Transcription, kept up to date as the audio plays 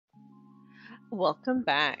Welcome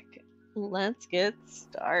back. Let's get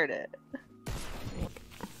started.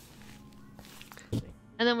 And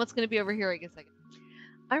then what's going to be over here, I guess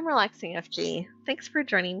I'm RelaxingFG. Thanks for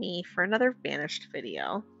joining me for another Vanished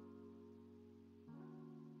video.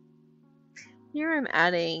 Here I'm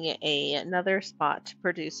adding another spot to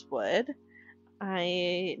produce wood.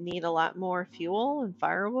 I need a lot more fuel and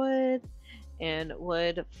firewood and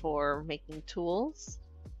wood for making tools.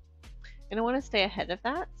 And I want to stay ahead of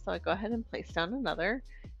that, so I go ahead and place down another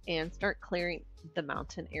and start clearing the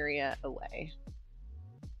mountain area away.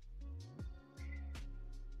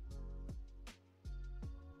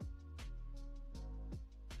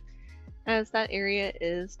 As that area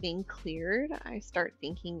is being cleared, I start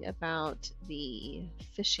thinking about the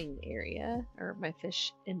fishing area or my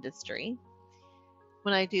fish industry.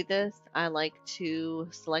 When I do this, I like to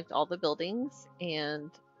select all the buildings and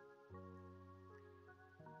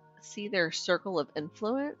see their circle of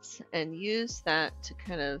influence and use that to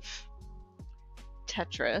kind of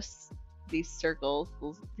Tetris these circles,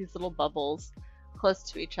 these little bubbles close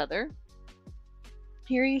to each other.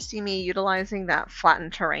 Here you see me utilizing that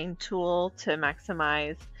flattened terrain tool to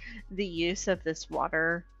maximize the use of this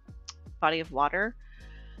body of water.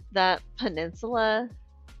 That peninsula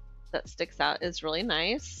that sticks out is really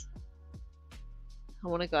nice. I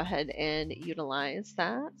want to go ahead and utilize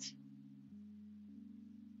that.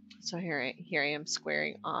 So here I am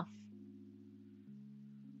squaring off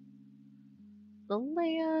the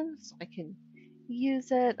land so I can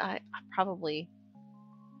use it. I'm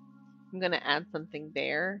going to add something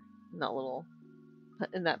there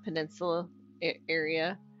in that peninsula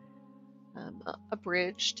area, a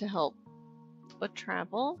bridge to help with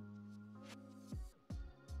travel.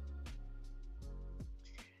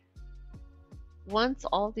 Once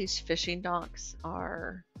all these fishing docks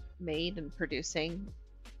are made and producing,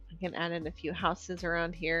 I can add in a few houses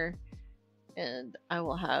around here and I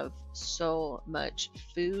will have so much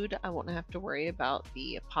food. I won't have to worry about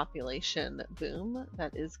the population boom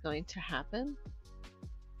that is going to happen.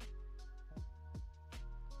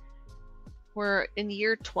 We're in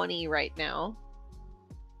year 20 right now.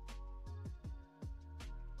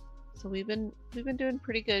 So we've been doing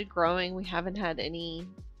pretty good growing. We haven't had any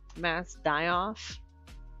mass die off,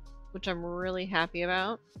 which I'm really happy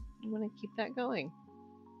about. I'm going to keep that going.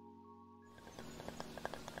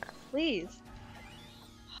 Please.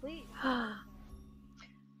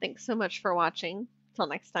 Thanks so much for watching. Till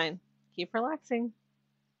next time, keep relaxing.